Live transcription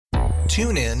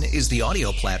TuneIn is the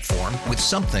audio platform with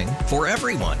something for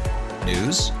everyone.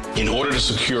 News. In order to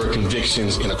secure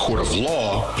convictions in a court of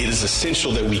law, it is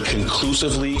essential that we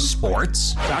conclusively.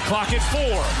 Sports. Shot clock at 4.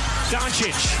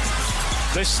 Doncic.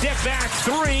 The step back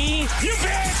 3. You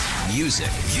bet. Music.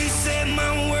 You set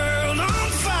my world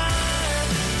on fire.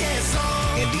 Yes,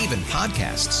 and even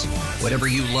podcasts. Whatever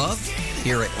you love,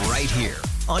 hear it right here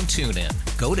on TuneIn.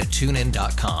 Go to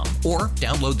TuneIn.com or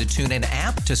download the TuneIn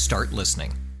app to start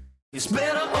listening. It's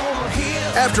better over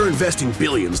here. After investing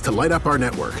billions to light up our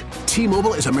network,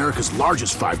 T-Mobile is America's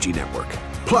largest 5G network.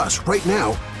 Plus, right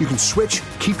now, you can switch,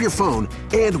 keep your phone,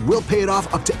 and we'll pay it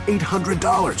off up to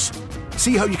 $800.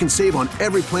 See how you can save on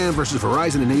every plan versus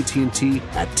Verizon and AT&T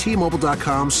at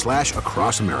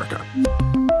T-Mobile.com/across America.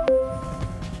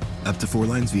 Up to 4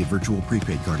 lines via virtual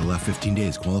prepaid card. Allow 15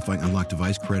 days. Qualifying unlocked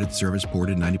device credit service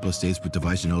ported 90+ states with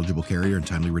device and eligible carrier and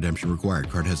timely redemption required.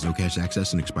 Card has no cash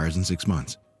access and expires in 6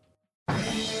 months.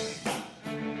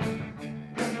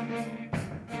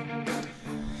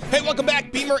 Hey, welcome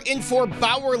back. Beamer in for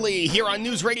Bauerle here on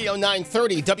News Radio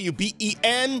 930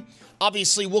 WBEN.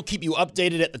 Obviously, we'll keep you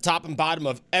updated at the top and bottom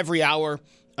of every hour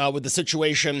with the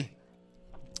situation,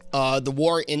 the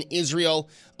war in Israel.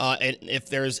 And if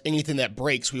there's anything that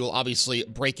breaks, we will obviously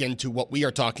break into what we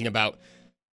are talking about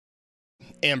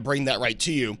and bring that right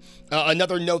to you.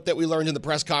 Another note that we learned in the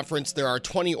press conference, there are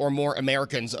 20 or more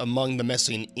Americans among the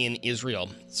missing in Israel.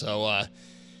 So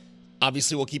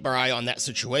obviously we'll keep our eye on that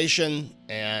situation,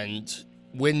 and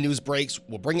when news breaks,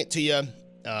 we'll bring it to you,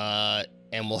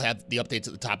 and we'll have the updates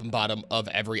at the top and bottom of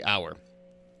every hour.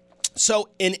 So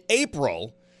in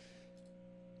April,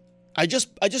 I just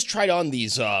tried on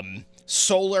these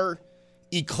solar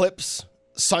eclipse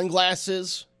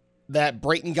sunglasses that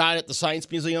Brayton got at the Science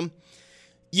Museum.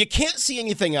 You can't see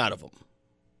anything out of them.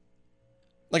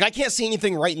 Like, I can't see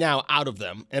anything right now out of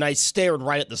them, and I stared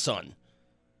right at the sun.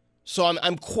 So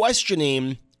I'm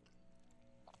questioning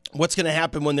what's going to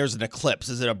happen when there's an eclipse.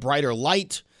 Is it a brighter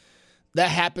light that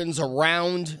happens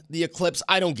around the eclipse?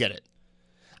 I don't get it.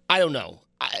 I don't know.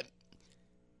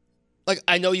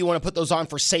 I know you want to put those on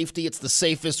for safety. It's the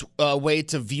safest way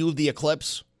to view the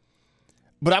eclipse.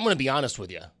 But I'm going to be honest with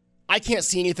you. I can't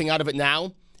see anything out of it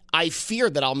now. I fear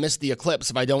that I'll miss the eclipse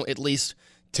if I don't at least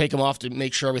take them off to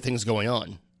make sure everything's going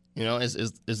on. You know, is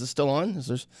this still on?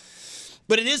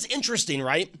 But it is interesting,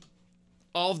 right?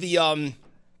 All the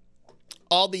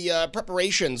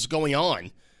preparations going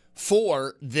on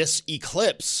for this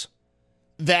eclipse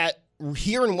that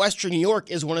here in Western New York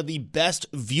is one of the best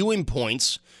viewing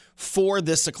points for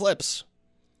this eclipse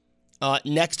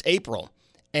next April.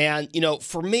 And, you know,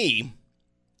 for me,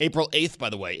 April 8th, by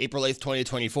the way, April 8th,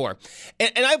 2024.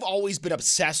 And I've always been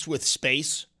obsessed with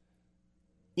space.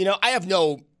 You know, I have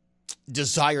no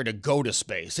desire to go to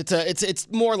space. It's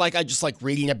more like I just like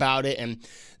reading about it and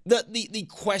the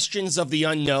questions of the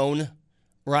unknown,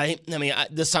 right? I mean,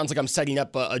 this sounds like I'm setting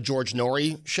up a George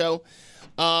Norrie show.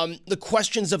 The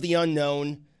questions of the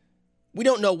unknown. We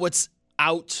don't know what's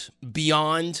out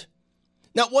beyond.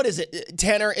 Now, what is it,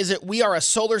 Tanner? Is it we are a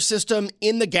solar system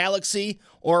in the galaxy,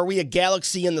 or are we a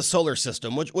galaxy in the solar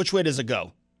system? Which way does it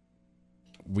go?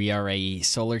 We are a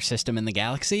solar system in the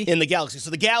galaxy? In the galaxy. So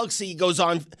the galaxy goes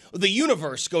on, the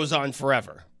universe goes on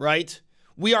forever, right?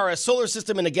 We are a solar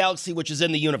system in a galaxy which is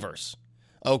in the universe.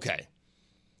 Okay.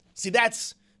 See,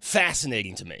 that's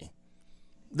fascinating to me.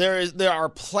 There are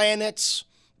planets,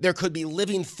 there could be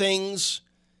living things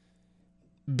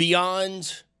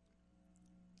beyond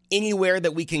anywhere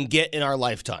that we can get in our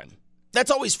lifetime. That's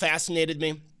always fascinated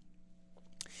me.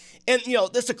 And, you know,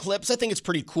 this eclipse, I think it's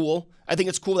pretty cool. I think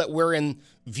it's cool that we're in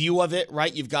view of it,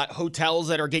 right? You've got hotels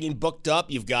that are getting booked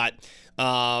up. You've got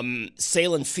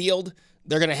Salem Field.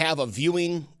 They're going to have a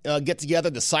viewing get-together.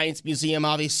 The Science Museum,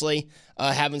 obviously,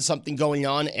 having something going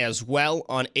on as well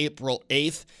on April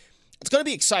 8th. It's going to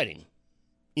be exciting.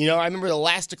 You know, I remember the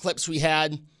last eclipse we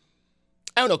had.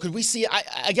 I don't know, could we see it?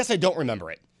 I guess I don't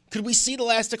remember it. Could we see the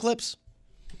last eclipse?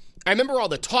 I remember all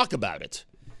the talk about it.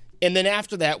 And then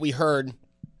after that, we heard,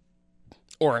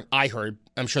 or I heard,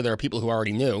 I'm sure there are people who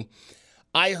already knew,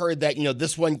 I heard that, you know,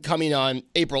 this one coming on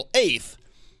April 8th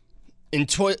in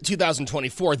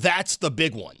 2024, that's the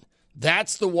big one.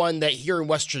 That's the one that here in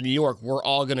Western New York, we're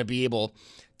all going to be able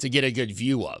to get a good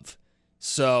view of.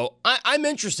 So I'm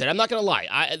interested. I'm not going to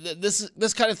lie.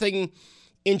 This kind of thing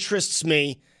interests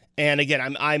me. And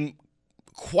again, I'm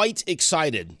quite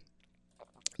excited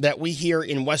that we here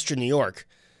in Western New York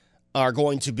are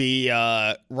going to be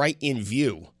right in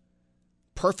view,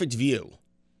 perfect view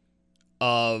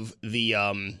of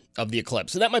the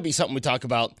eclipse. And that might be something we talk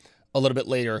about a little bit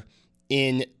later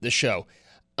in the show.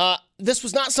 this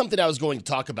was not something I was going to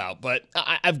talk about, but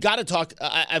I've got to talk.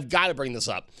 I've got to bring this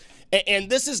up. And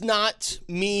this is not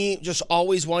me just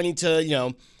always wanting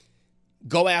to,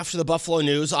 go after the Buffalo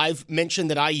News. I've mentioned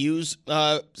that I use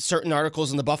certain articles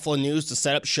in the Buffalo News to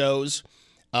set up shows.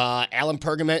 Alan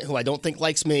Pergament, who I don't think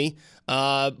likes me,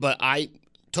 but I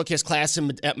took his class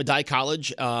at Medaille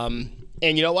College. And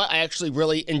you know what? I actually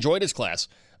really enjoyed his class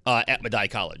at Medaille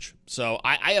College. So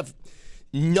I have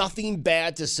nothing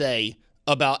bad to say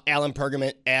about Alan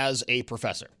Pergament as a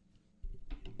professor.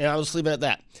 And I'll just leave it at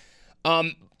that.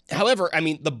 However,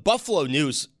 the Buffalo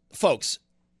News, folks,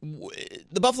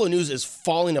 the Buffalo News is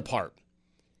falling apart.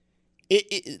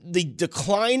 The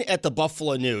decline at the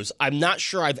Buffalo News, I'm not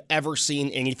sure I've ever seen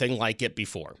anything like it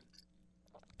before.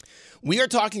 We are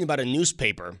talking about a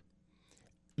newspaper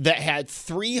that had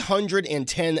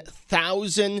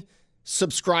 310,000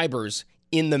 subscribers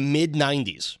in the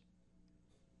mid-90s.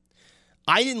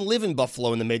 I didn't live in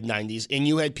Buffalo in the mid-90s, and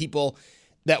you had people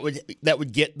that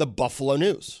would get the Buffalo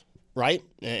News, right?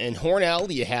 In Hornell,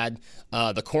 you had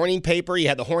the Corning paper, you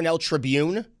had the Hornell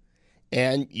Tribune,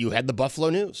 and you had the Buffalo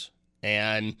News.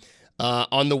 And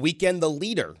on the weekend, the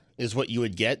Leader is what you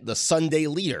would get. The Sunday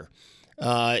Leader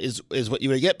is what you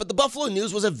would get. But the Buffalo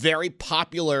News was a very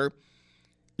popular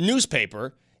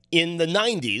newspaper in the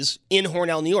 90s in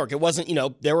Hornell, New York. It wasn't,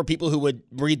 there were people who would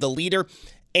read the Leader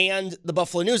and the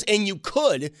Buffalo News, and you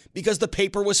could because the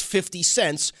paper was 50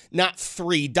 cents, not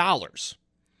 $3.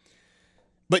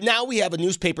 But now we have a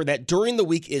newspaper that during the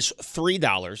week is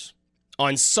 $3.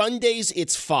 On Sundays,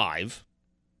 it's $5.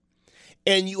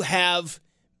 And you have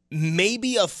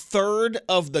maybe a third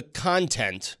of the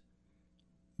content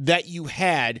that you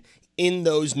had in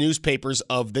those newspapers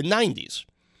of the 90s.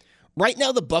 Right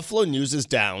now, the Buffalo News is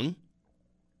down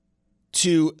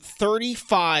to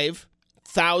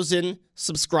 35,000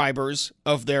 subscribers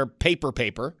of their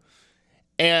paper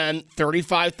and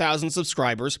 35,000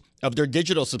 subscribers of their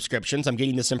digital subscriptions. I'm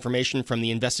getting this information from the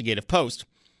Investigative Post.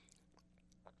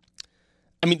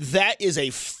 That is a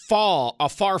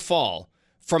far fall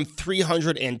from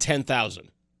 310,000.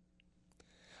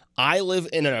 I live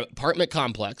in an apartment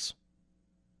complex,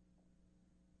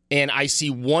 and I see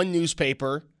one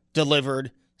newspaper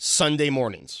delivered Sunday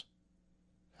mornings.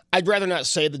 I'd rather not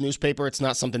say the newspaper. It's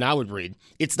not something I would read.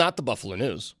 It's not the Buffalo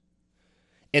News.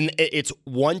 And it's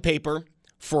one paper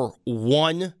for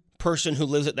one person who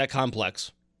lives at that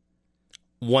complex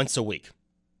once a week.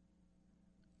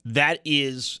 That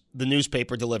is the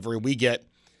newspaper delivery we get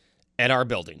at our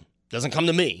building. Doesn't come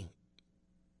to me.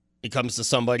 It comes to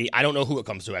somebody. I don't know who it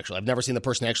comes to, actually. I've never seen the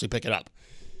person actually pick it up.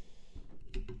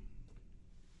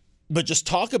 But just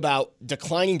talk about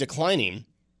declining.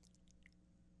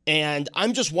 And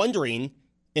I'm just wondering,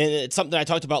 and it's something I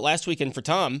talked about last weekend for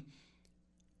Tom,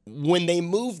 when they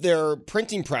moved their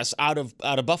printing press out of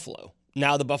Buffalo,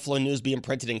 now the Buffalo News being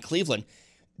printed in Cleveland,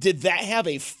 did that have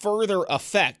a further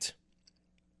effect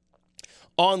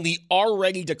on the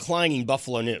already declining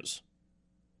Buffalo News?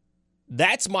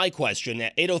 That's my question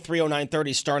at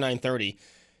 803-0930, star 930.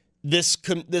 This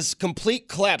complete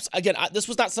collapse. Again, this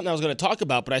was not something I was going to talk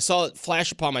about, but I saw it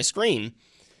flash upon my screen.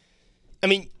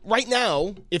 Right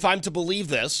now, if I'm to believe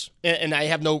this, and I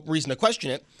have no reason to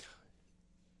question it,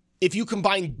 if you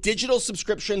combine digital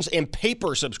subscriptions and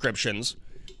paper subscriptions,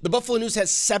 the Buffalo News has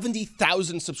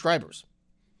 70,000 subscribers.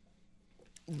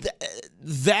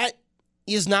 That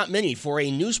is not many for a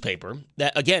newspaper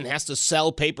that, again, has to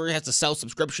sell paper, has to sell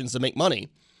subscriptions to make money.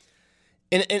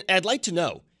 And I'd like to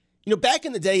know, back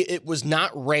in the day, it was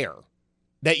not rare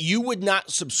that you would not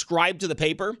subscribe to the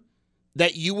paper,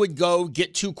 that you would go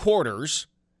get 2 quarters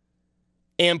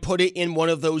and put it in one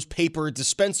of those paper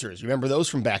dispensers. Remember those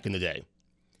from back in the day?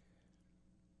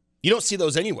 You don't see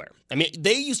those anywhere.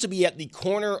 They used to be at the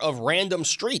corner of random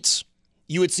streets.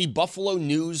 You would see Buffalo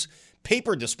News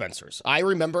paper dispensers. I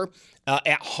remember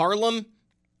at Harlem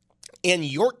and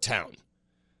Yorktown,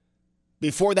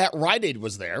 before that Rite Aid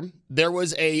was there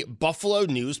was a Buffalo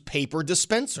News paper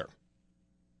dispenser.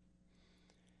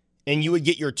 And you would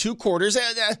get your 2 quarters.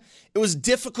 It was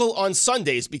difficult on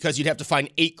Sundays because you'd have to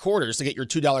find 8 quarters to get your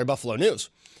 $2 Buffalo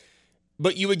News.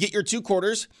 But you would get your 2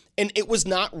 quarters, and it was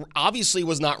not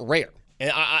rare.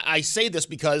 And I say this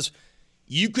because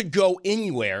you could go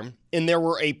anywhere, and there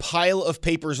were a pile of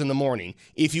papers in the morning.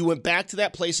 If you went back to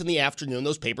that place in the afternoon,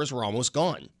 those papers were almost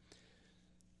gone.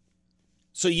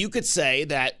 So you could say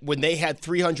that when they had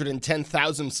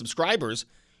 310,000 subscribers,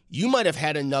 you might have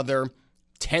had another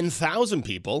 10,000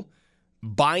 people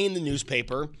buying the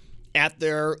newspaper at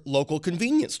their local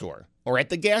convenience store or at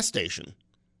the gas station.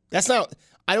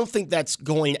 I don't think that's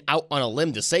going out on a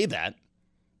limb to say that.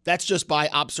 That's just by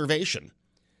observation.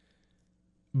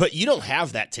 But you don't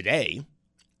have that today.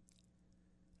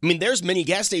 I mean, there's many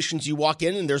gas stations you walk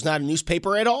in and there's not a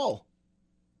newspaper at all.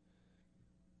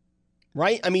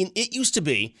 Right? I mean, it used to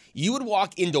be you would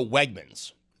walk into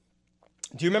Wegmans.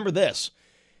 Do you remember this?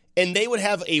 And they would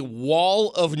have a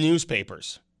wall of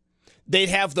newspapers. They'd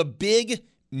have the big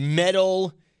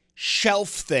metal shelf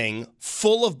thing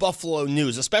full of Buffalo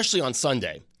news, especially on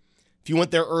Sunday, if you went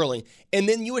there early. And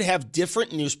then you would have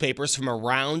different newspapers from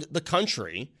around the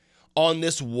country on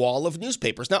this wall of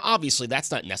newspapers. Now, obviously,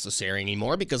 that's not necessary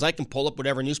anymore because I can pull up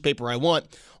whatever newspaper I want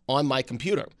on my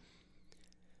computer.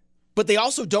 But they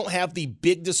also don't have the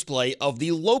big display of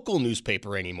the local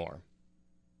newspaper anymore.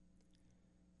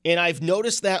 And I've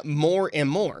noticed that more and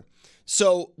more.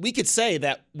 So we could say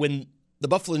that when the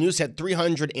Buffalo News had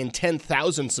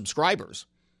 310,000 subscribers,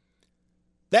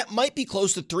 that might be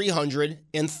close to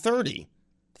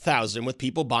 330,000 with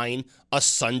people buying a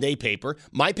Sunday paper.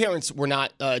 My parents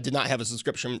did not have a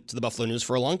subscription to the Buffalo News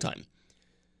for a long time.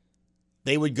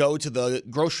 They would go to the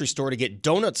grocery store to get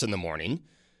donuts in the morning,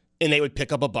 and they would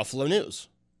pick up a Buffalo News,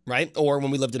 right? Or when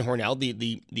we lived in Hornell,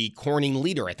 the Corning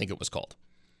Leader, I think it was called.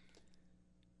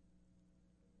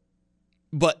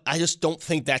 But I just don't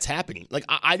think that's happening. Like,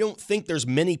 I don't think there's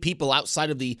many people outside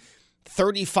of the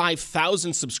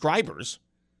 35,000 subscribers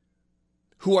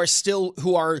who are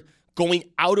going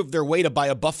out of their way to buy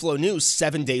a Buffalo News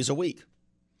 7 days a week.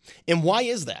 And why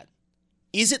is that?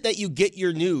 Is it that you get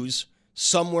your news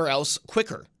somewhere else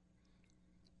quicker?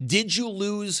 Did you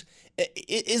lose?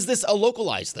 Is this a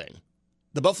localized thing?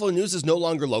 The Buffalo News is no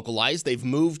longer localized. They've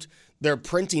moved their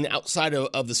printing outside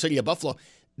of the city of Buffalo.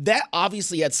 That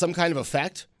obviously had some kind of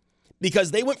effect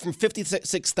because they went from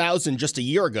 56,000 just a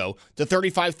year ago to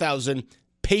 35,000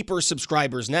 paper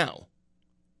subscribers now.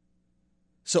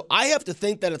 So I have to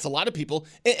think that it's a lot of people.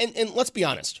 And let's be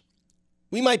honest,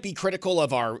 we might be critical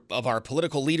of our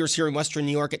political leaders here in Western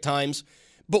New York at times,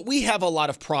 but we have a lot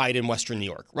of pride in Western New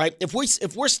York, right? If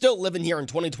we're still living here in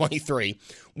 2023,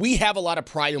 we have a lot of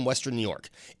pride in Western New York.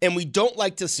 And we don't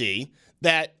like to see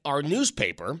that our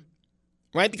newspaper,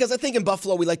 right? Because I think in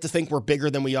Buffalo, we like to think we're bigger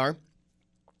than we are.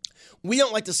 We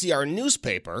don't like to see our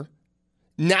newspaper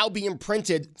now being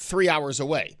printed 3 hours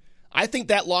away. I think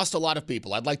that lost a lot of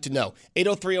people. I'd like to know.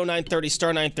 803-0930,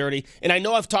 star 930. And I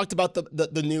know I've talked about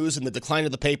the news and the decline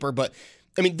of the paper, but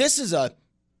I mean, this is a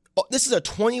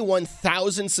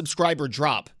 21,000 subscriber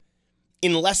drop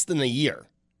in less than a year.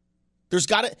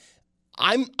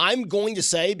 I'm going to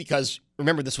say, because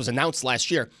remember, this was announced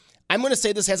last year, I'm going to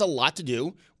say this has a lot to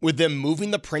do with them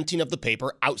moving the printing of the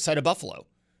paper outside of Buffalo.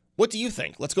 What do you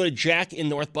think? Let's go to Jack in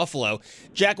North Buffalo.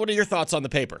 Jack, what are your thoughts on the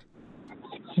paper?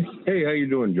 Hey, how you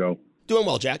doing, Joe? Doing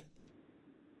well, Jack.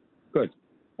 Good.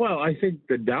 Well, I think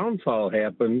the downfall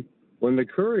happened when the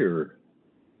Courier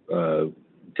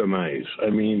demise. I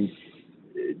mean,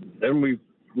 then we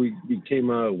became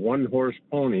a one-horse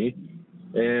pony,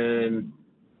 and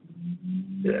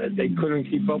they couldn't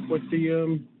keep up with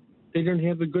the they didn't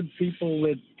have the good people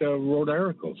that wrote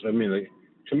articles. I mean,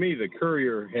 to me, the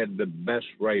Courier had the best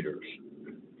writers.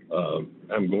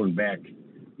 I'm going back.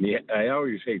 I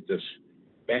always hate this.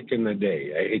 Back in the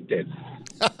day, I hate that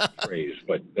phrase,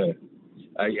 but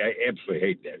I absolutely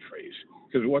hate that phrase.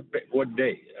 Because what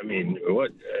day? I mean,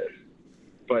 what?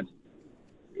 But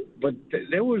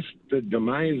there was the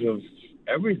demise of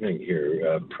everything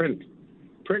here,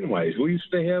 print-wise. We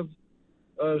used to have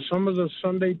some of the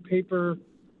Sunday paper.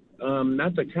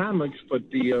 Not the comics, but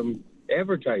the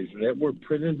advertisements that were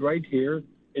printed right here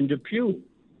in Depew.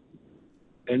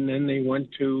 And then they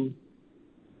went to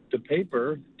the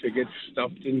paper to get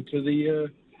stuffed into the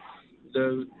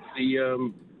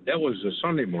that was the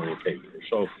Sunday morning paper.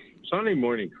 So Sunday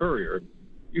morning Courier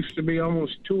used to be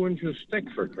almost 2 inches thick,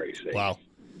 for Christ's sake. Wow.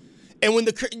 And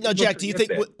Jack, do you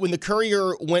think when the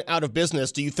Courier went out of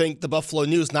business, do you think the Buffalo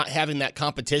News not having that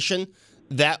competition,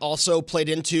 that also played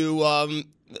into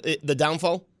the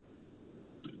downfall?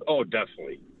 Oh,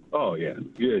 definitely. Oh, yeah,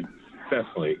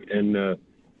 definitely. And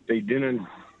they didn't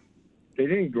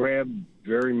grab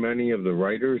very many of the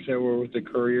writers that were with the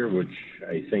Courier, which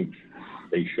I think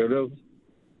they should have.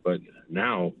 But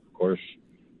now, of course,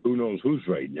 who knows who's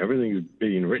writing? Everything is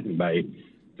being written by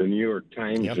the New York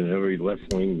Times and every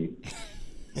left-wing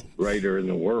writer in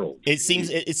the world. It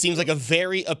seems like a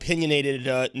very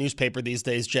opinionated newspaper these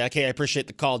days, Jack. Hey, I appreciate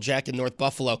the call, Jack in North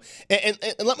Buffalo. And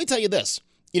let me tell you this,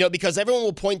 because everyone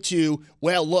will point to,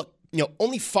 well, look,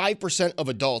 only 5% of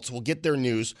adults will get their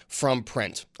news from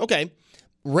print. Okay.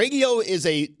 Radio is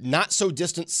a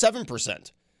not-so-distant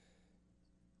 7%.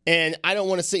 And I don't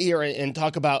want to sit here and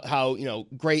talk about how,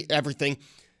 great everything.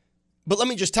 But let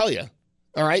me just tell you,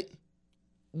 all right,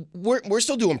 we're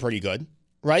still doing pretty good.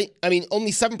 right? I mean,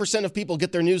 only 7% of people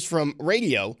get their news from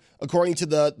radio, according to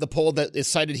the poll that is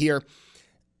cited here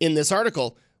in this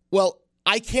article. Well,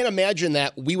 I can't imagine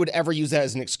that we would ever use that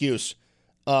as an excuse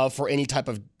for any type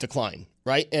of decline,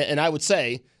 right? And I would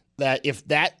say that if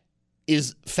that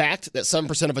is fact, that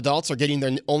 7% of adults are getting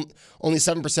their only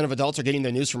 7% of adults are getting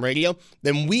their news from radio,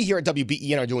 then we here at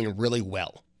WBEN are doing really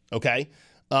well. Okay,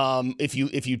 if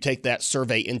you take that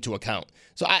survey into account.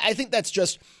 So I think that's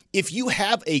just, if you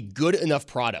have a good enough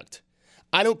product,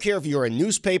 I don't care if you're a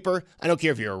newspaper, I don't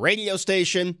care if you're a radio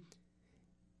station,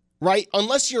 right?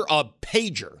 Unless you're a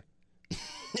pager.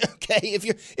 Okay,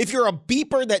 if you're a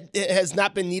beeper that has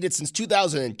not been needed since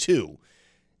 2002,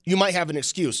 you might have an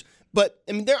excuse. But,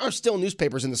 I mean, there are still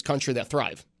newspapers in this country that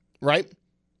thrive, right?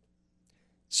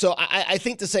 So I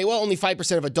think to say, well, only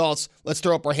 5% of adults, let's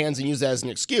throw up our hands and use that as an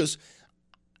excuse.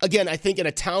 Again, I think in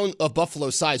a town of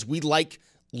Buffalo's size, we like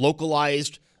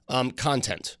localized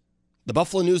content. The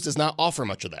Buffalo News does not offer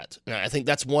much of that. And I think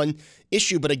that's one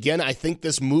issue. But again, I think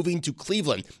this moving to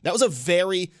Cleveland, that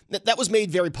was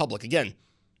made very public. Again,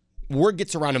 word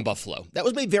gets around in Buffalo. That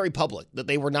was made very public that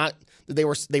they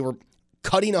were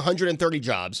cutting 130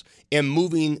 jobs and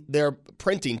moving their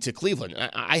printing to Cleveland.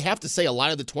 I have to say, a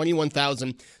lot of the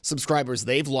 21,000 subscribers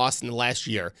they've lost in the last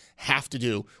year have to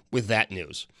do with that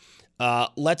news.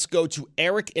 Let's go to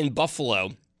Eric in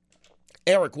Buffalo.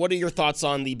 Eric, what are your thoughts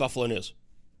on the Buffalo News?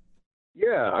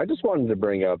 Yeah, I just wanted to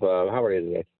bring up, how are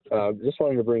you today? Just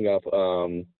wanted to bring up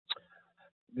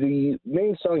the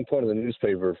main selling point of the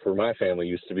newspaper for my family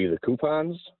used to be the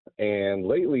coupons, and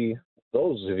lately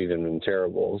those have even been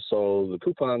terrible. So the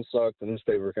coupons suck, the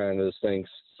newspaper kind of stinks,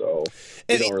 so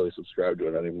we don't really subscribe to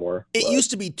it anymore. It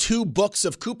used to be 2 books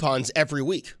of coupons every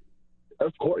week.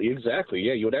 Of course, exactly.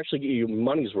 Yeah, you would actually get your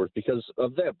money's worth because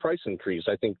of that price increase.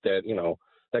 I think that,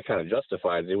 that kind of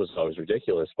justified it. It was always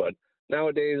ridiculous, but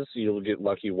nowadays you'll get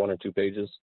lucky 1 or 2 pages,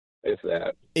 if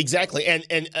that. Exactly.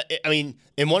 And I mean,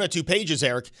 in 1 or 2 pages,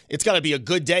 Eric, it's got to be a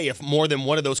good day if more than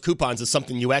one of those coupons is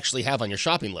something you actually have on your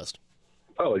shopping list.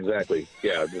 Oh, exactly.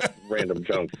 Yeah, just random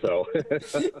junk. So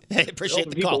hey, appreciate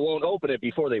the call. People won't open it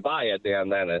before they buy it,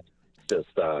 and then it's just,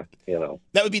 That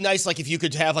would be nice, like if you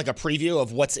could have like a preview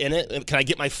of what's in it. Can I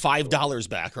get my $5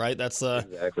 back, right? That's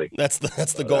exactly. That's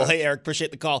the goal. Hey, Eric, appreciate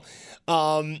the call.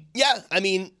 Yeah, I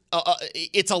mean,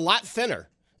 it's a lot thinner.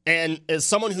 And as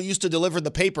someone who used to deliver the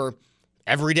paper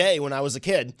every day when I was a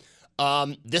kid,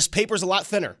 this paper's a lot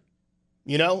thinner.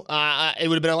 It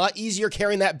would have been a lot easier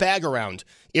carrying that bag around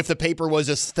if the paper was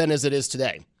as thin as it is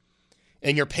today.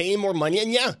 And you're paying more money.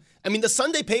 And yeah, I mean, the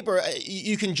Sunday paper,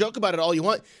 you can joke about it all you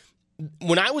want.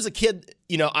 When I was a kid,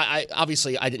 I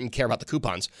obviously I didn't care about the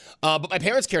coupons, but my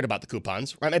parents cared about the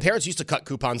coupons, right? My parents used to cut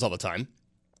coupons all the time.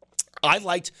 I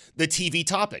liked the TV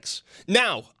topics.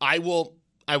 Now, I will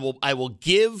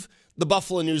give the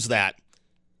Buffalo News that.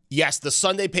 Yes, the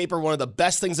Sunday paper, one of the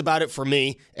best things about it for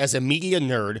me as a media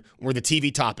nerd were the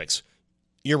TV topics.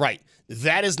 You're right.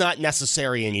 That is not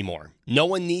necessary anymore. No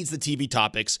one needs the TV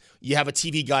topics. You have a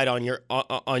TV guide on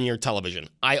your television.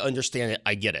 I understand it.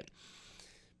 I get it.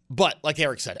 But like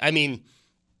Eric said, I mean,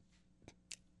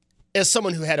 as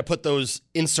someone who had to put those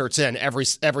inserts in every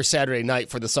Saturday night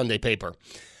for the Sunday paper,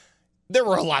 there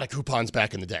were a lot of coupons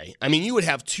back in the day. I mean, you would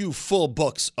have 2 full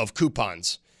books of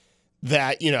coupons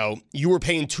that, you were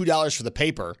paying $2 for the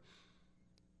paper.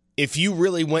 If you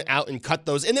really went out and cut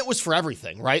those, and it was for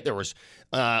everything, right? There was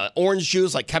orange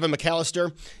juice, like Kevin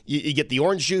McAllister. You get the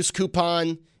orange juice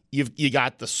coupon. You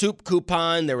got the soup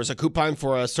coupon. There was a coupon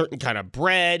for a certain kind of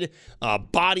bread,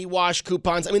 body wash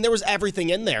coupons. I mean, there was everything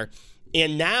in there.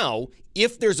 And now,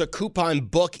 if there's a coupon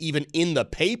book even in the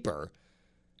paper,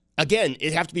 again,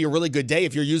 it'd have to be a really good day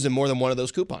if you're using more than one of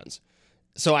those coupons.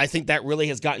 So I think that really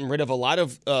has gotten rid of a lot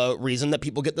of reason that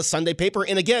people get the Sunday paper.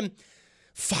 And again,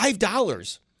 $5.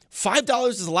 $5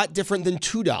 is a lot different than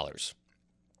 $2,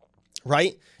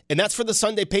 right? And that's for the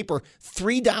Sunday paper.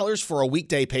 $3 for a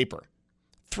weekday paper.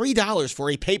 $3 for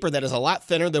a paper that is a lot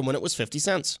thinner than when it was 50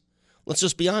 cents. Let's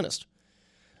just be honest.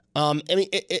 I mean,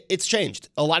 it's changed.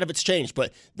 A lot of it's changed,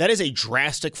 but that is a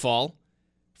drastic fall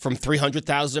from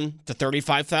 300,000 to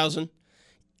 35,000.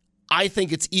 I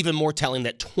think it's even more telling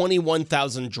that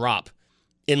 21,000 drop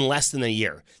in less than a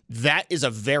year. That is a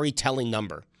very telling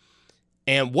number.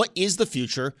 And what is the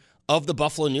future of the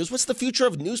Buffalo News? What's the future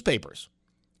of newspapers?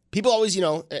 People always,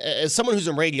 as someone who's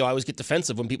in radio, I always get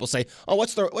defensive when people say, "Oh,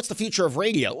 what's the future of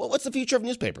radio?" Well, what's the future of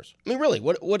newspapers? I mean, really,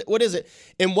 what is it?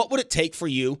 And what would it take for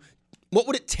you? What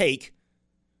would it take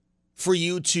for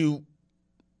you to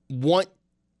want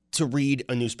to read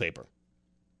a newspaper?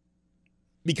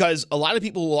 Because a lot of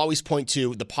people will always point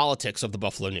to the politics of the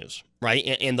Buffalo News, right?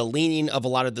 And the leaning of a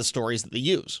lot of the stories that they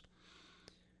use.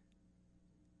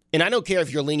 And I don't care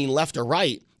if you're leaning left or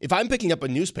right. If I'm picking up a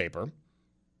newspaper,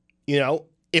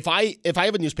 if I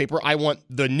have a newspaper, I want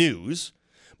the news.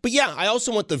 But yeah, I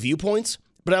also want the viewpoints,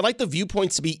 but I like the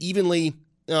viewpoints to be evenly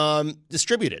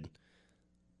distributed.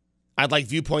 I'd like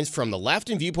viewpoints from the left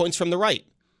and viewpoints from the right.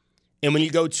 And when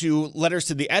you go to letters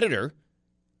to the editor,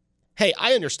 hey,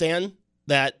 I understand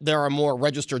that there are more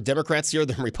registered Democrats here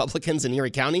than Republicans in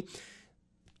Erie County.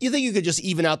 You think you could just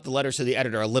even out the letters to the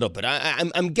editor a little bit?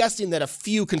 I'm guessing that a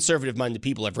few conservative-minded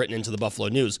people have written into the Buffalo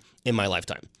News in my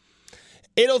lifetime.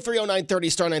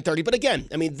 803-0930, star 930. But again,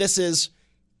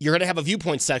 you're going to have a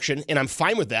viewpoint section, and I'm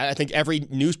fine with that. I think every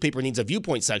newspaper needs a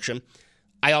viewpoint section.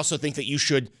 I also think that you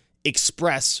should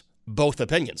express both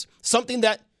opinions. Something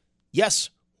that,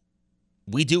 yes,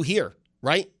 we do here,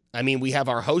 right? We have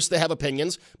our hosts that have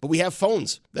opinions, but we have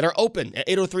phones that are open at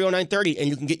 803-0930, and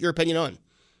you can get your opinion on.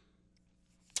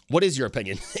 What is your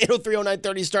opinion?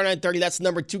 803-0930, star 930. That's the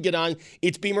number to get on.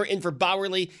 It's Beamer in for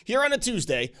Bauerle here on a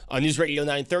Tuesday on News Radio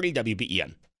 930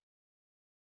 WBEN.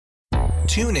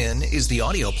 TuneIn is the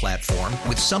audio platform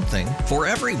with something for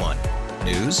everyone.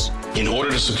 News. In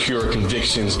order to secure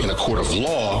convictions in a court of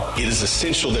law, it is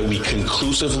essential that we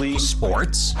conclusively.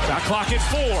 Sports. Shot clock at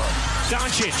 4.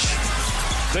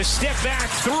 Doncic. The step back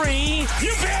 3.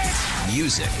 You bet.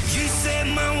 Music. You set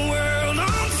my world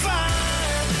on fire.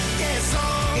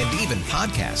 And even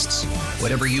podcasts.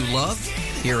 Whatever you love,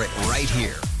 hear it right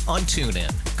here on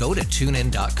TuneIn. Go to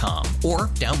TuneIn.com or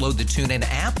download the TuneIn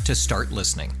app to start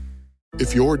listening.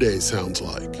 If your day sounds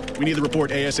like... We need the report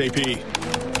ASAP.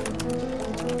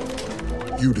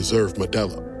 You deserve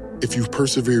Modelo. If you've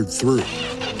persevered through...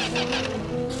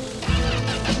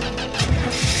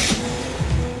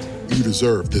 You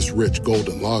deserve this rich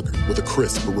golden lager with a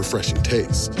crisp but refreshing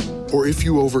taste. Or if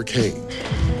you overcame...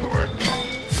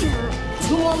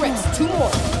 2 more reps, 2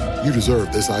 more. You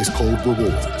deserve this ice-cold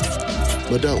reward.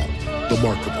 Modelo, the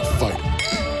Markable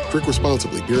Fighter. Drink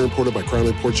responsibly. Beer imported by Crown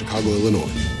Imports, Chicago, Illinois.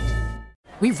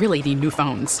 We really need new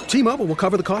phones. T-Mobile will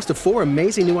cover the cost of 4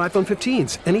 amazing new iPhone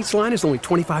 15s, and each line is only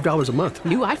 $25 a month.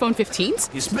 New iPhone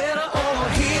 15s? It's better over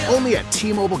here. Only at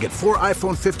T-Mobile, get 4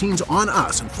 iPhone 15s on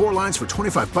us and 4 lines for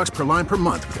 $25 per line per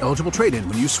month with eligible trade-in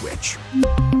when you switch.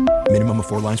 Minimum of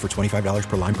 4 lines for $25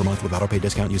 per line per month with autopay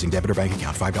discount using debit or bank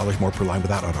account. $5 more per line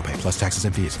without autopay, plus taxes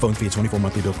and fees. Phone fee at 24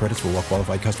 monthly bill credits for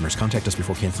well-qualified customers. Contact us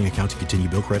before canceling account to continue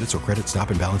bill credits or credit stop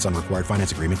and balance on required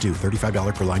finance agreement due.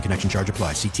 $35 per line connection charge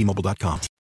applies. See T-Mobile.com.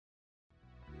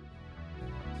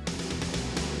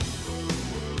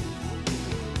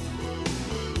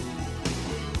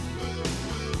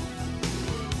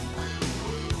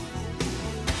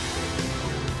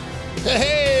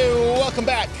 Hey, welcome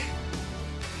back.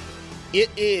 It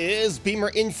is Beamer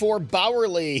in for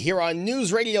Bauerle here on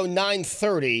News Radio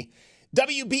 930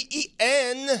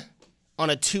 WBEN on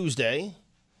a Tuesday,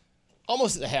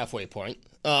 almost at the halfway point,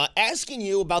 asking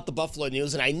you about the Buffalo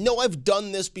News. And I know I've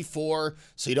done this before,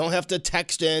 so you don't have to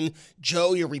text in,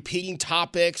 Joe, you're repeating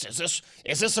topics. Is this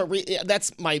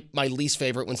that's my least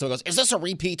favorite when someone goes, is this a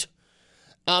repeat?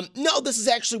 No, this is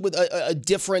actually with a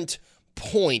different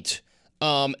point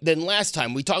than last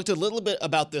time. We talked a little bit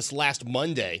about this last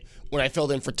Monday when I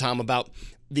filled in for Tom about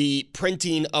the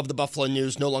printing of the Buffalo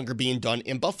News no longer being done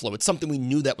in Buffalo. It's something we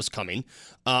knew that was coming.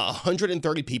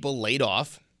 130 people laid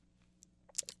off.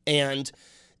 And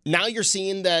now you're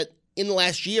seeing that in the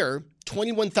last year,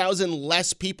 21,000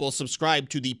 less people subscribed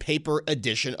to the paper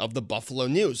edition of the Buffalo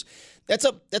News. That's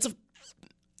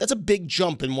a big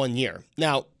jump in 1 year.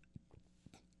 Now,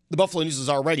 the Buffalo News is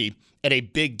already at a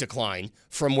big decline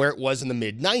from where it was in the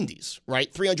mid-90s,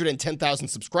 right? 310,000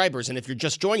 subscribers. And if you're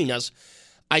just joining us,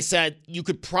 I said you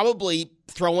could probably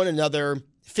throw in another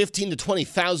 15 to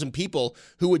 20,000 people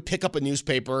who would pick up a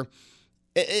newspaper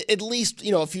at least,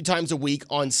 a few times a week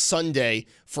on Sunday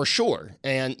for sure.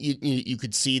 And you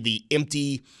could see the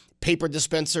empty paper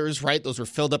dispensers, right? Those were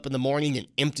filled up in the morning and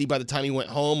empty by the time you went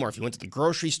home. Or if you went to the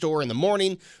grocery store in the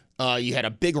morning, you had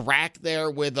a big rack there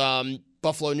with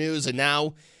Buffalo News. And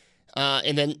now...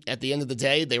 and then at the end of the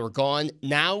day, they were gone.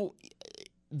 Now,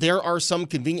 there are some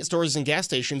convenience stores and gas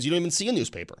stations you don't even see a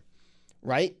newspaper,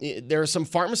 right? There are some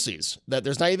pharmacies that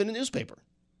there's not even a newspaper.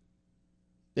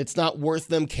 It's not worth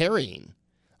them carrying.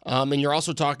 And you're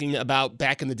also talking about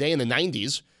back in the day in the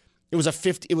 90s, it was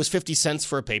 50 cents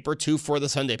for a paper, $2 for the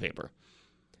Sunday paper.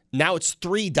 Now it's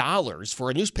 $3 for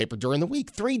a newspaper during the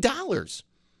week. $3.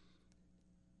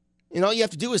 And all you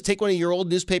have to do is take one of your old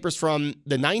newspapers from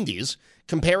the 90s,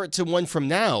 compare it to one from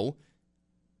now.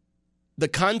 The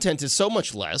content is so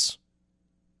much less.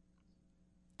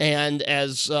 And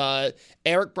as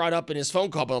Eric brought up in his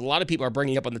phone call, but a lot of people are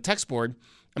bringing up on the text board,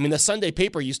 the Sunday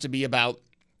paper used to be about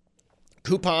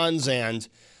coupons and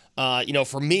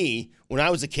For me, when I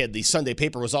was a kid, the Sunday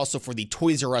paper was also for the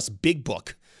Toys R Us Big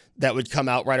Book that would come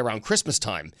out right around Christmas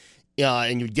time.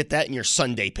 And you'd get that in your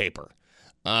Sunday paper.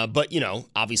 But,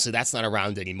 obviously that's not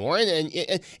around anymore. And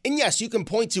yes, you can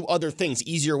point to other things,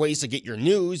 easier ways to get your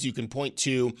news. You can point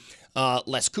to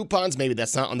less coupons. Maybe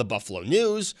that's not on the Buffalo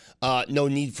News. No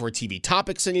need for TV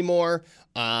topics anymore.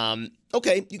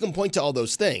 Okay, you can point to all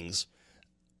those things.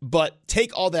 But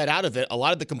take all that out of it. A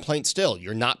lot of the complaints still,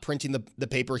 you're not printing the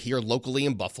paper here locally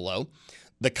in Buffalo.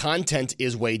 The content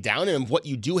is way down. And what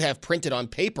you do have printed on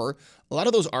paper, a lot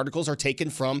of those articles are taken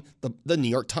from the New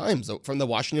York Times, from the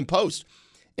Washington Post.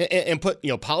 And put,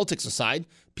 politics aside,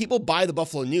 people buy the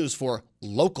Buffalo News for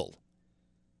local.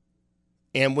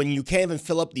 And when you can't even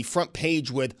fill up the front page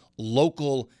with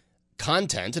local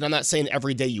content, and I'm not saying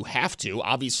every day you have to,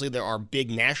 obviously there are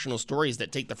big national stories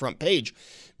that take the front page,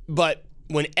 but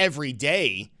when every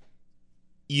day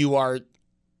you are,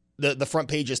 the front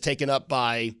page is taken up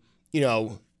by,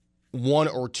 one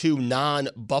or two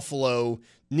non-Buffalo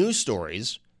news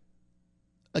stories,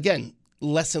 again,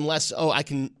 less and less, I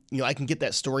can get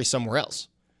that story somewhere else.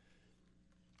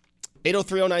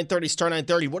 803-0930, star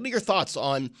 930. What are your thoughts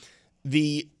on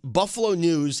the Buffalo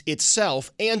News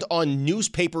itself and on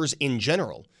newspapers in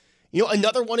general?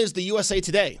 Another one is the USA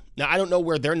Today. Now, I don't know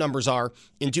where their numbers are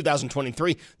in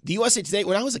 2023. The USA Today,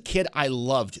 when I was a kid, I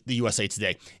loved the USA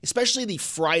Today, especially the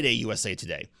Friday USA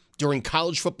Today during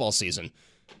college football season,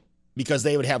 because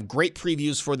they would have great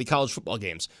previews for the college football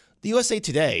games. The USA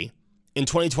Today in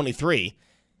 2023,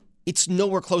 it's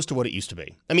nowhere close to what it used to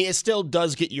be. I mean, it still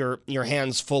does get your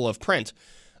hands full of print,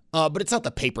 but it's not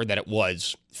the paper that it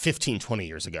was 15, 20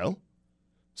 years ago.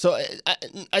 So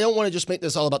I don't want to just make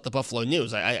this all about the Buffalo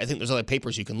News. I think there's other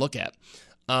papers you can look at.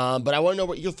 But I want to know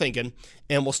what you're thinking,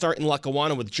 and we'll start in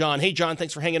Lackawanna with John. Hey, John,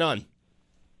 thanks for hanging on.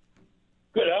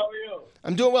 Good, how are you?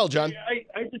 I'm doing well, John.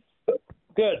 I just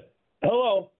good.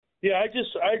 Hello. Yeah,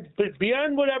 but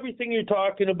beyond what everything you're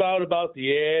talking about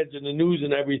the ads and the news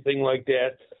and everything like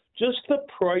that, just the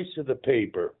price of the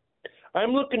paper.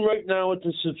 I'm looking right now at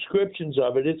the subscriptions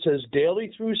of it. It says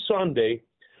daily through Sunday,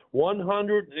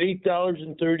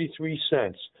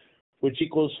 $108.33, which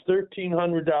equals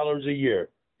 $1,300 a year.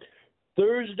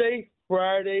 Thursday,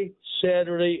 Friday,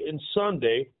 Saturday, and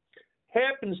Sunday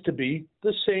happens to be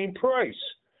the same price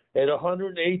at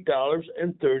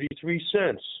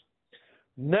 $108.33.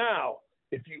 Now,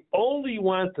 if you only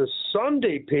want the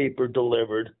Sunday paper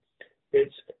delivered,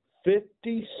 it's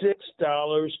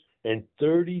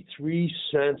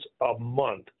 $56.33 a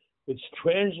month, which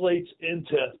translates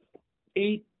into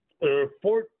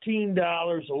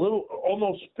 $14,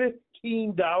 almost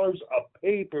 $15 a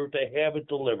paper to have it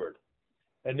delivered.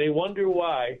 And they wonder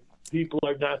why people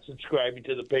are not subscribing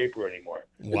to the paper anymore.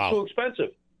 Wow. It's too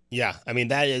expensive. Yeah, I mean,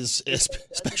 that is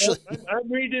especially... I'm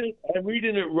reading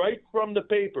it right from the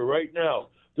paper right now.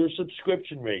 Their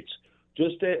subscription rates.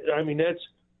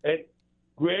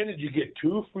 Granted, you get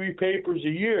 2 free papers a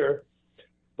year,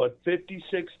 but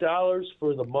 $56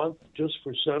 for the month just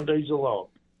for Sundays alone.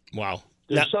 Wow.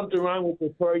 There's something wrong with the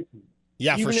pricing.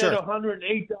 Yeah, Even for sure. Even at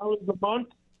 $108 a month,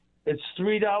 it's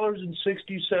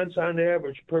 $3.60 on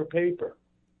average per paper.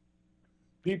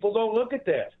 People don't look at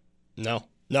that. No.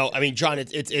 I mean, John,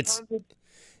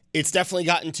 it's definitely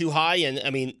gotten too high, and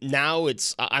I mean now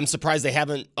I'm surprised they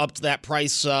haven't upped that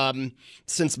price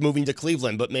since moving to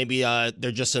Cleveland. But maybe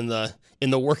they're just in the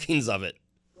workings of it.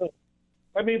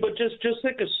 I mean, but just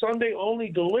think of Sunday only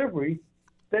delivery.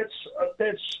 That's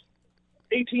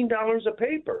 $18 a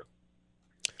paper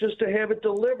just to have it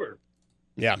delivered.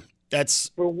 Yeah,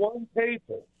 that's for one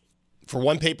paper. For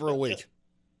one paper a week.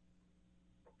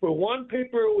 For one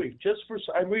paper a week,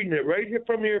 I'm reading it right here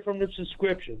from the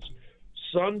subscriptions.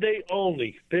 Sunday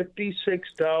only,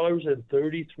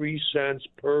 $56.33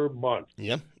 per month.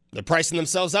 Yeah, they're pricing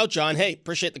themselves out, John. Hey,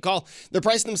 appreciate the call. They're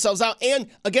pricing themselves out. And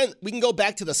again, we can go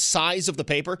back to the size of the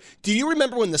paper. Do you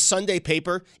remember when the Sunday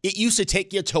paper, it used to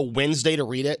take you till Wednesday to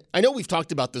read it? I know we've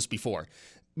talked about this before.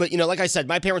 But, like I said,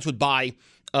 my parents would buy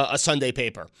a Sunday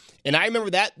paper. And I remember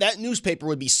that newspaper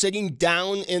would be sitting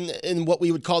down in what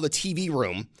we would call the TV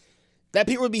room. That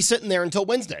paper would be sitting there until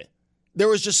Wednesday. There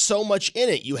was just so much in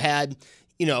it. You had,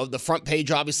 the front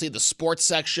page, obviously, the sports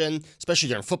section, especially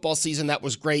during football season. That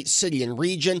was great, city and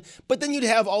region. But then you'd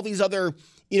have all these other,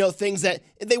 things that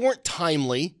they weren't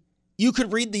timely. You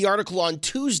could read the article on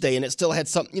Tuesday and it still had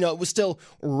something, it was still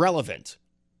relevant.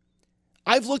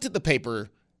 I've looked at the paper,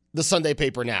 the Sunday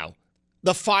paper now,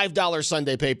 the $5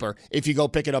 Sunday paper, if you go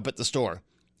pick it up at the store.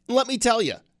 And let me tell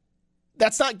you,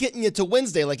 that's not getting you to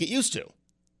Wednesday like it used to.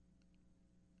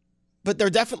 But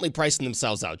they're definitely pricing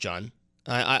themselves out, John.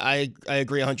 I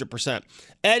agree 100%.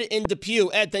 Ed in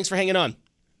Depew. Ed, thanks for hanging on.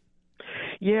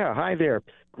 Yeah, hi there.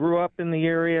 Grew up in the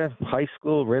area, high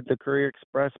school, read the Courier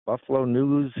Express, Buffalo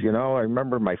News. I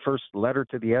remember my first letter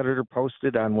to the editor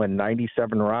posted on when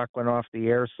 97 Rock went off the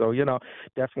air. So,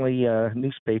 definitely a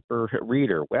newspaper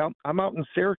reader. Well, I'm out in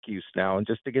Syracuse now, and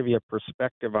just to give you a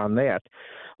perspective on that,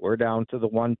 we're down to the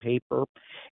one paper.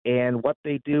 And what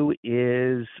they do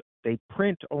is they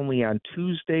print only on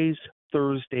Tuesdays,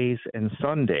 Thursdays, and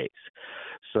Sundays.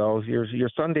 So your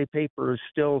Sunday paper is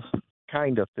still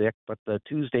kind of thick, but the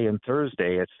Tuesday and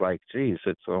Thursday, it's like, geez,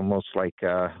 it's almost like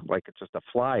it's just a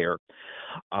flyer.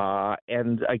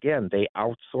 And again, they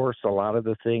outsource a lot of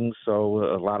the things. So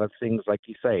a lot of things, like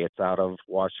you say, it's out of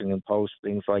Washington Post,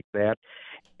 things like that.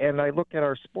 And I look at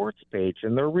our sports page,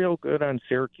 and they're real good on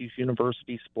Syracuse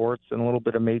University sports and a little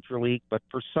bit of Major League, but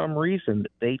for some reason,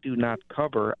 they do not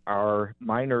cover our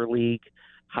minor league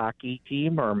hockey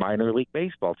team or minor league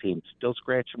baseball team. Still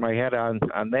scratching my head on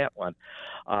that one.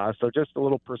 So just a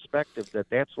little perspective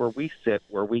that's where we sit,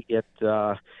 where we get,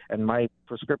 and my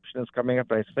prescription is coming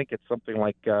up. I think it's something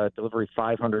like delivery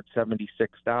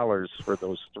 $576 for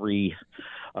those three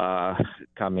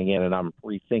coming in, and I'm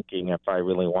rethinking if I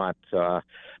really want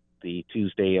the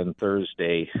Tuesday and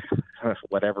Thursday,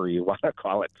 whatever you want to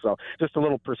call it. So just a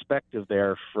little perspective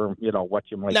there for, what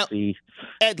you might see.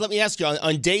 Ed, let me ask you,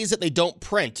 on days that they don't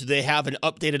print, do they have an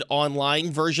updated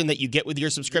online version that you get with your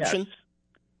subscription?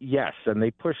 Yes, and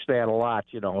they push that a lot,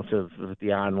 to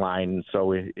the online,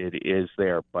 so it is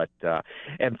there. But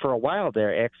and for a while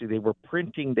there, actually, they were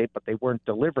printing, but they weren't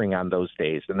delivering on those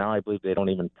days. And now I believe they don't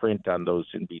even print on those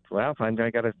in between. Well,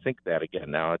 I got to think that again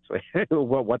now. It's like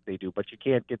what they do, but you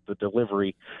can't get the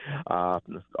delivery all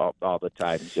the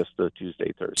time, just the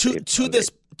Tuesday, Thursday.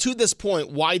 To this point,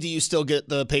 why do you still get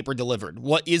the paper delivered?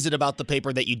 What is it about the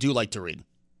paper that you do like to read?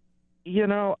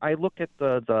 I look at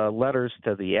the letters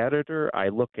to the editor. I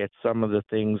look at some of the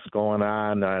things going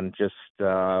on just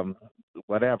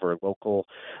whatever, local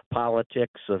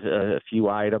politics, a few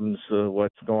items,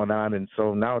 what's going on. And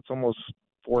so now it's almost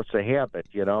force a habit,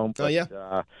 But, oh,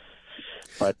 yeah.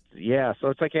 But, yeah, so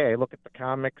it's like, hey, I look at the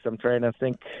comics. I'm trying to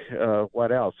think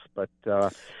what else. But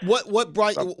what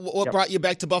brought you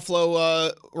back to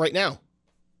Buffalo right now?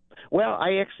 Well,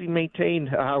 I actually maintain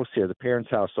a house here, the parents'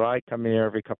 house, so I come here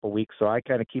every couple of weeks. So I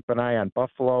kind of keep an eye on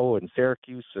Buffalo and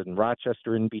Syracuse and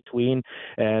Rochester in between.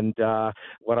 And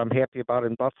what I'm happy about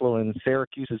in Buffalo and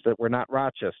Syracuse is that we're not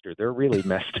Rochester. They're really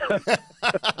messed up.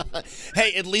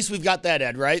 Hey, at least we've got that,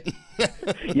 Ed, right?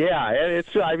 Yeah,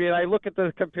 I look at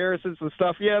the comparisons and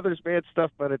stuff. Yeah, there's bad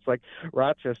stuff, but it's like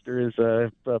Rochester is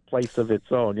a place of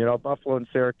its own. Buffalo and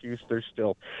Syracuse, they're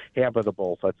still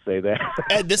habitable. Let's say that.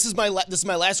 Ed, this is my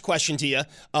last question to you.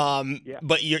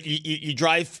 But you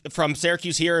drive from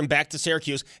Syracuse here and back to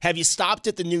Syracuse. Have you stopped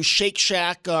at the new Shake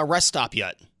Shack rest stop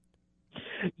yet?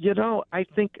 I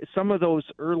think some of those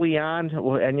early on,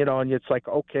 and it's like,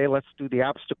 okay, let's do the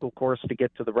obstacle course to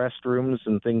get to the restrooms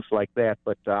and things like that.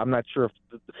 But I'm not sure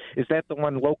is that the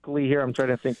one locally here? I'm trying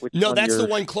to think which one. No, that's the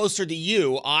one closer to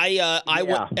you. I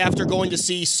went, after going to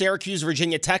see Syracuse,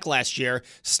 Virginia Tech last year,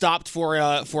 stopped for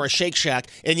a Shake Shack.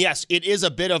 And yes, it is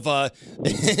a bit of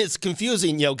it's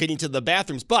confusing, getting to the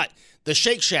bathrooms, but the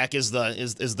Shake Shack is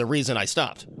the reason I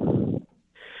stopped.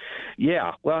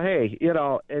 Yeah, well, hey,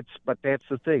 but that's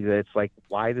the thing. It's like,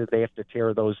 why did they have to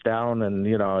tear those down? And,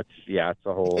 it's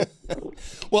a whole.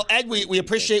 Well, Ed, we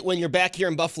appreciate when you're back here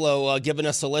in Buffalo giving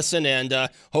us a listen, and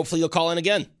hopefully you'll call in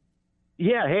again.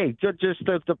 Yeah, hey, just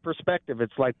the perspective.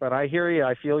 It's like, but I hear you.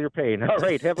 I feel your pain. All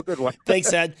right, have a good one.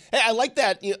 Thanks, Ed. Hey, I like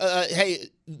that. Hey,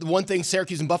 the one thing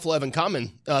Syracuse and Buffalo have in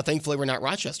common, thankfully we're not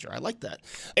Rochester. I like that.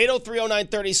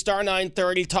 803-0930, star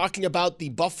 930, talking about the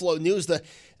Buffalo News,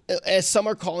 as some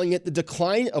are calling it, the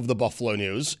decline of the Buffalo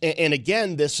News. And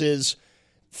again, this is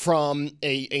from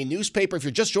a newspaper. If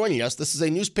you're just joining us, this is a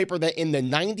newspaper that in the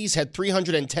 90s had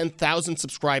 310,000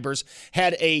 subscribers,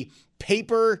 had a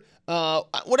paper,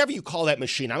 whatever you call that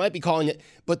machine. I might be calling it,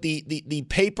 but the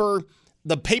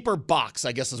paper box,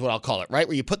 I guess is what I'll call it, right?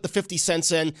 Where you put the 50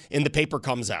 cents in and the paper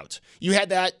comes out. You had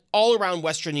that all around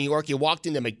Western New York. You walked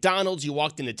into McDonald's, you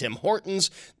walked into Tim Hortons,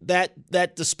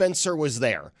 that dispenser was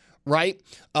there. Right?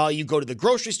 You go to the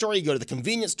grocery store, you go to the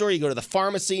convenience store, you go to the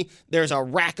pharmacy, there's a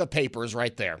rack of papers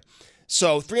right there.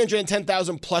 So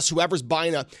 310,000 plus whoever's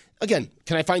buying again,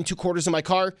 can I find 2 quarters in my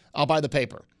car? I'll buy the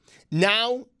paper.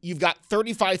 Now you've got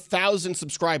 35,000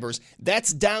 subscribers.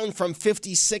 That's down from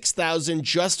 56,000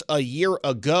 just a year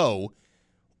ago.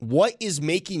 What is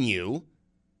making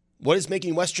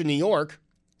Western New York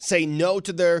say no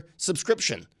to their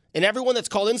subscription? And everyone that's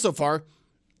called in so far,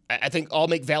 I think all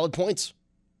make valid points.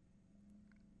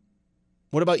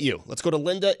 What about you? Let's go to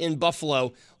Linda in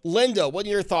Buffalo. Linda, what are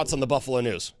your thoughts on the Buffalo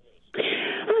News?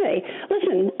 Hi.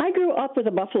 Listen, I grew up with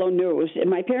the Buffalo News, and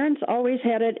my parents always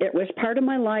had it. It was part of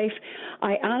my life.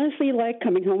 I honestly liked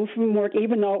coming home from work,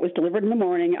 even though it was delivered in the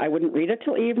morning. I wouldn't read it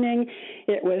till evening.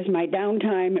 It was my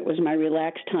downtime. It was my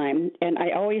relaxed time. And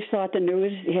I always thought the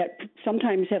news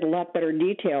sometimes had a lot better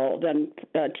detail than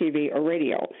TV or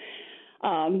radio.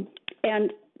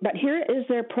 But here is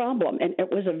their problem, and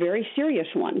it was a very serious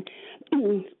one.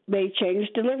 They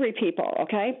changed delivery people,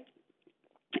 okay?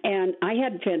 And I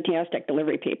had fantastic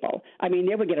delivery people. I mean,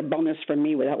 they would get a bonus from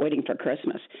me without waiting for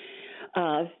Christmas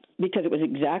because it was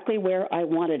exactly where I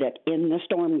wanted it, in the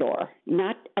storm door.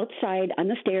 Not outside on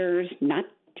the stairs, not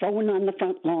thrown on the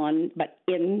front lawn, but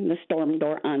in the storm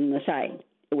door on the side.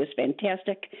 It was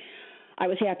fantastic. I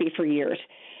was happy for years.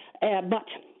 But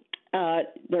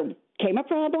there came a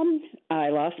problem. I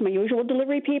lost my usual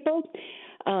delivery people,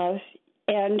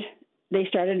 and they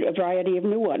started a variety of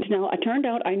new ones. Now, it turned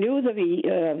out I knew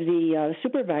the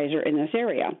supervisor in this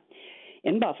area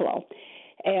in Buffalo,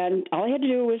 and all I had to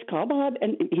do was call Bob,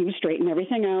 and he would straighten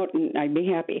everything out, and I'd be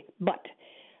happy. But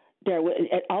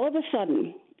all of a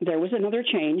sudden, there was another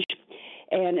change,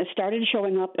 and it started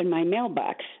showing up in my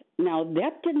mailbox. Now,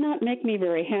 that did not make me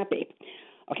very happy.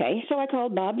 Okay, so I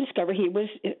called Bob, discovered he was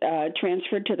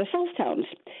transferred to the South Towns.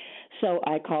 So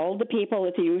I called the people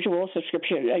at the usual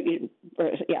subscription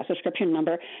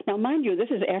number. Now, mind you, this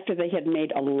is after they had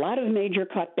made a lot of major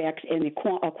cutbacks in the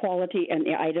quality and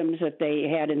the items that they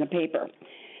had in the paper.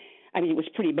 I mean, it was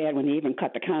pretty bad when they even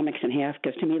cut the comics in half,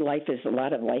 because to me, a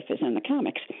lot of life is in the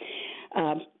comics.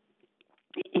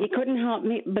 He couldn't help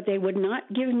me, but they would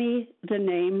not give me the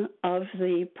name of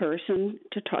the person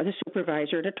the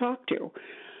supervisor to talk to.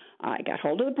 I got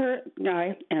hold of the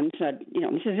guy and said,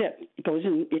 this is it.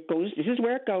 This is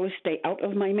where it goes. Stay out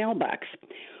of my mailbox.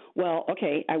 Well,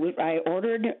 okay, I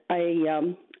ordered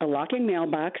a locking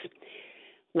mailbox.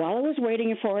 While I was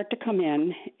waiting for it to come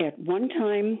in, at one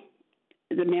time,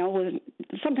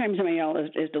 sometimes the mail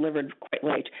is delivered quite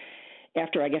late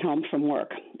after I get home from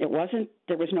work. There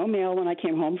was no mail when I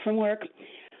came home from work.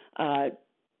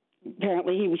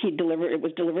 Apparently it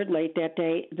was delivered late that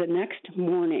day. The next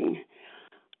morning,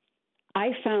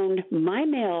 I found my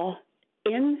mail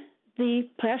in the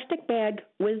plastic bag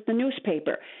with the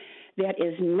newspaper. That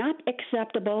is not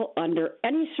acceptable under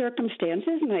any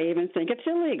circumstances, and I even think it's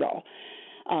illegal.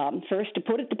 First, to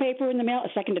put the paper in the mail.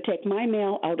 Second, to take my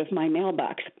mail out of my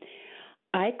mailbox.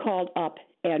 I called up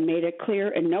and made it clear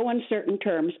in no uncertain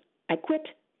terms, I quit,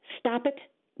 stop it,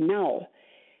 now.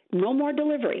 No more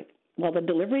delivery. Well, the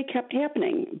delivery kept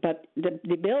happening, but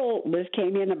the bill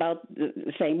came in about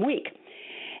the same week.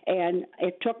 And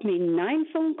it took me 9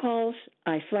 phone calls.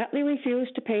 I flatly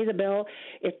refused to pay the bill.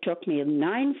 It took me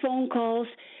 9 phone calls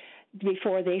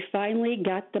before they finally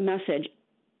got the message.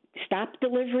 Stop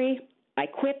delivery. I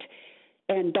quit.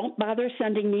 And don't bother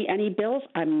sending me any bills.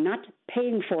 I'm not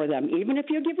paying for them. Even if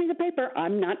you give me the paper,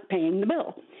 I'm not paying the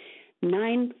bill.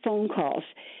 9 phone calls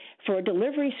for a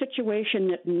delivery situation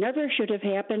that never should have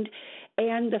happened,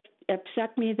 and it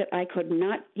upset me that I could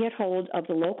not get hold of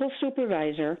the local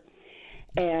supervisor,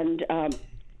 and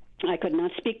I could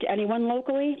not speak to anyone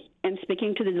locally, and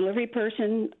speaking to the delivery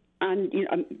person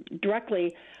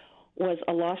directly was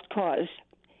a lost cause.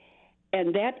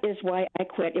 And that is why I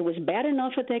quit. It was bad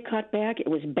enough that they cut back. It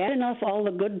was bad enough all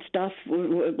the good stuff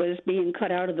was being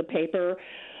cut out of the paper.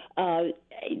 It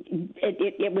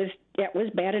was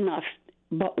bad enough.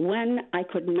 But when I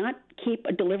could not keep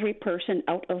a delivery person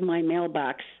out of my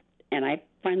mailbox, and I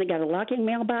finally got a locking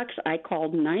mailbox, I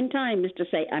called 9 times to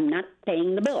say, I'm not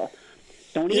paying the bill.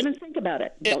 Don't even think about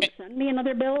it. Don't send me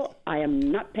another bill. I am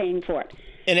not paying for it.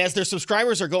 And as their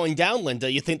subscribers are going down,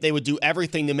 Linda, you think they would do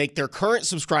everything to make their current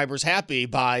subscribers happy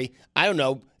by, I don't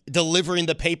know, delivering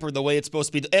the paper the way it's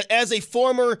supposed to be. As a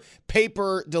former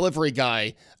paper delivery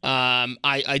guy,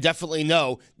 I definitely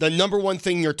know the number one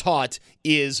thing you're taught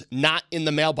is not in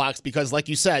the mailbox because, like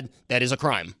you said, that is a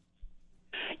crime.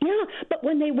 Yeah, but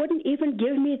when they wouldn't even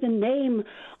give me the name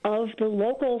of the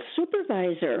local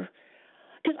supervisor,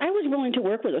 because I was willing to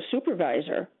work with a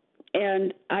supervisor,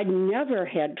 and I never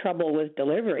had trouble with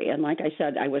delivery. And like I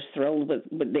said, I was thrilled with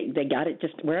they got it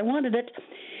just where I wanted it,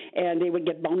 and they would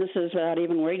get bonuses without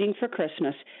even waiting for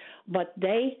Christmas. But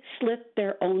they slit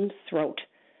their own throat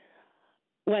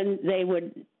when they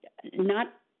would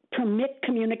not permit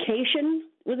communication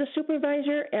with a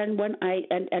supervisor, and when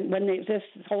this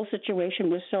whole situation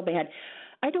was so bad.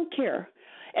 I don't care.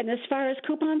 And as far as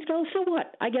coupons go, so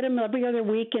what? I get them every other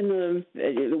week in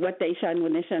what they send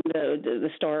when they send the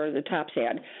store the Tops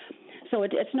ad. So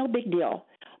it's no big deal.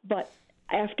 But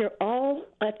after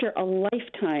a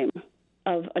lifetime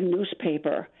of a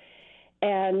newspaper,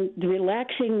 and the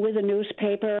relaxing with a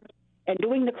newspaper and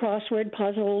doing the crossword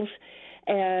puzzles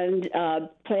and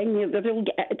playing the little.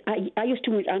 I used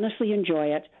to honestly enjoy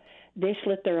it. They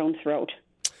slit their own throat.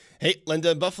 Hey,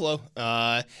 Linda in Buffalo.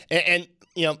 And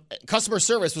you know, customer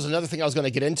service was another thing I was going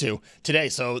to get into today,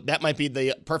 so that might be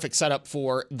the perfect setup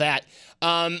for that.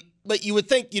 But you would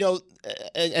think, you know,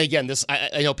 again, this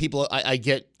I know people, I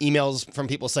get emails from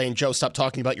people saying, Joe, stop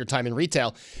talking about your time in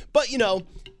retail. But, you know,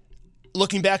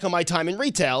 looking back on my time in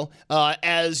retail,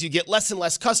 as you get less and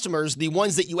less customers, the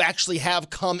ones that you actually have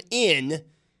come in,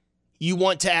 you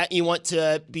want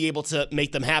to be able to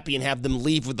make them happy and have them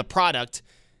leave with the product.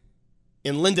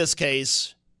 In Linda's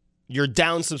case, you're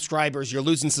down subscribers, you're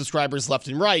losing subscribers left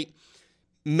and right.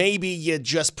 Maybe you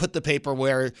just put the paper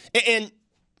where, and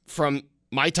from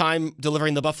my time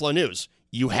delivering the Buffalo News,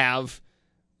 you have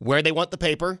where they want the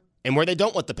paper and where they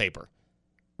don't want the paper,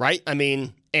 right? I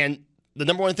mean, and the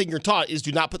number one thing you're taught is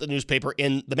do not put the newspaper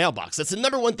in the mailbox. That's the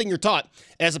number one thing you're taught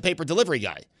as a paper delivery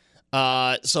guy.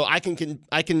 So I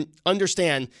can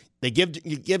understand you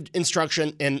give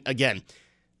instruction, and again,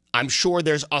 I'm sure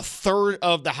there's a third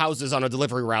of the houses on a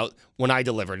delivery route when I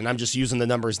delivered, and I'm just using the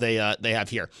numbers they have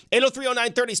here.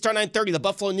 803-0930, star 930, the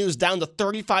Buffalo News down to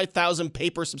 35,000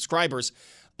 paper subscribers.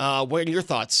 What are your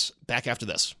thoughts? Back after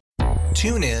this.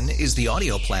 TuneIn is the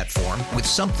audio platform with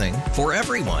something for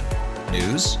everyone.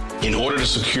 News. In order to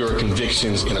secure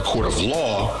convictions in a court of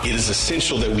law, it is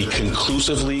essential that we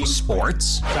conclusively.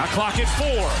 Sports. Got clock at 4.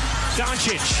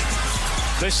 Doncic.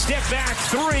 The step back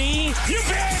 3. You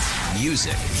bet.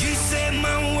 Music. You set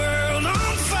my world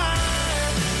on fire.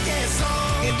 Yes,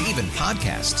 and even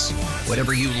podcasts.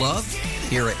 Whatever you love,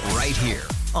 hear it right here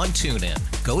on TuneIn.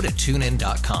 Go to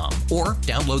TuneIn.com or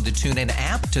download the TuneIn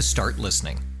app to start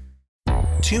listening.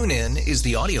 TuneIn is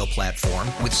the audio platform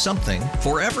with something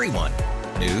for everyone.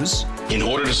 News. In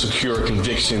order to secure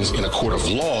convictions in a court of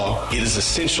law, it is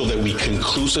essential that we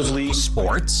conclusively.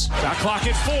 Sports. Got clock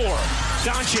at 4.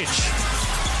 Doncic.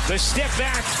 The step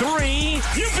back 3.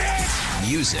 You bet.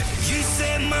 Music. You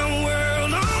set my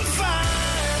world on fire.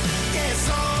 Yes,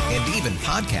 and even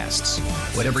podcasts.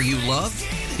 Whatever you love,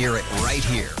 hear it right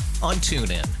here on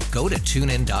TuneIn. Go to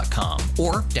TuneIn.com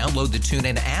or download the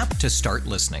TuneIn app to start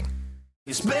listening.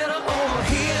 It's better over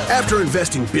here. After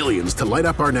investing billions to light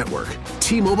up our network,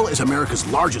 T-Mobile is America's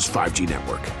largest 5G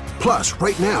network. Plus,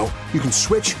 right now, you can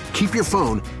switch, keep your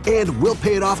phone, and we'll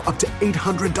pay it off up to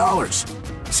 $800.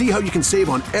 See how you can save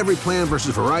on every plan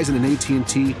versus Verizon and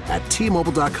AT&T at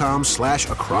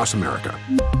T-Mobile.com/across America.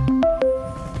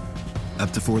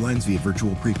 Up to 4 lines via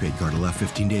virtual prepaid card. Allow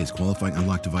 15 days. Qualifying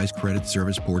unlocked device credit.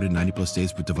 Service ported 90+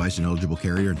 days with device and eligible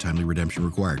carrier and timely redemption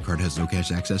required. Card has no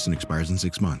cash access and expires in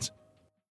 6 months.